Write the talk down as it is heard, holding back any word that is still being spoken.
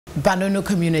Banono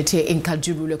community in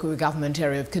Kajuru Local government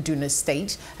area of Kaduna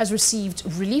State has received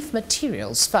relief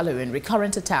materials following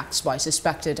recurrent attacks by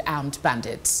suspected armed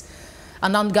bandits. A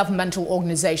non-governmental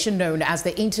organization known as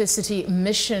the Intercity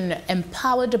Mission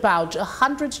empowered about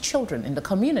 100 children in the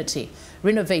community,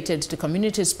 renovated the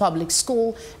community's public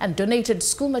school and donated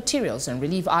school materials and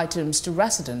relief items to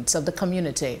residents of the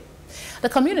community. The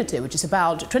community, which is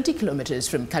about 20 kilometers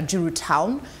from Kajuru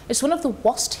town, is one of the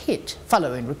worst hit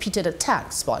following repeated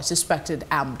attacks by suspected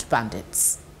armed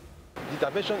bandits. The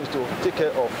intervention is to take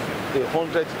care of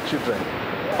 100 children.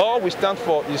 All we stand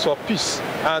for is for peace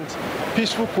and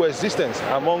peaceful coexistence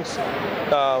amongst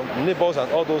neighbors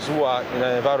and all those who are in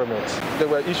an environment. There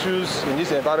were issues in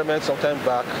this environment some time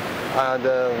back, and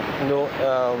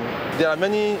there are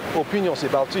many opinions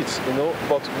about it,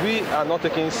 but we are not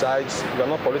taking sides. We are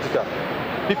not political.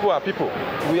 People are people.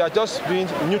 We are just being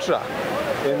neutral,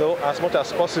 as much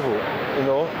as possible,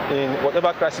 in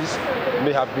whatever crisis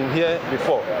may have been here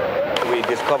before. We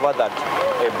discovered that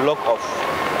a block of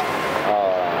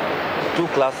 2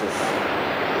 classes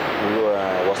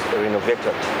was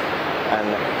renovated, and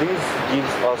this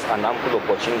gives us an ample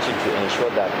opportunity to ensure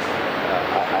that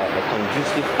a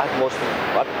conducive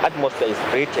atmosphere is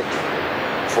created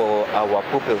for our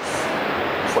pupils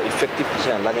for effective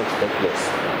teaching and learning to take place.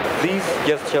 These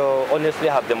gestures honestly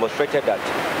have demonstrated that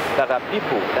there are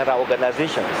people, there are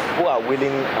organizations who are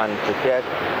willing and prepared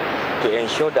to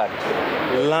ensure that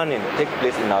learning takes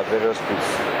place in our various schools.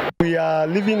 We are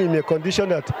living in a condition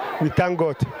that we thank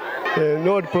God.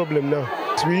 No problem now.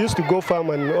 We used to go farm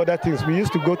and other things. We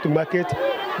used to go to market,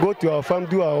 go to our farm,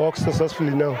 do our work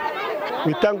successfully now.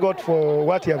 We thank God for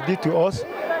what He has did to us,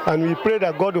 and we pray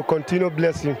that God will continue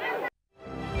blessing.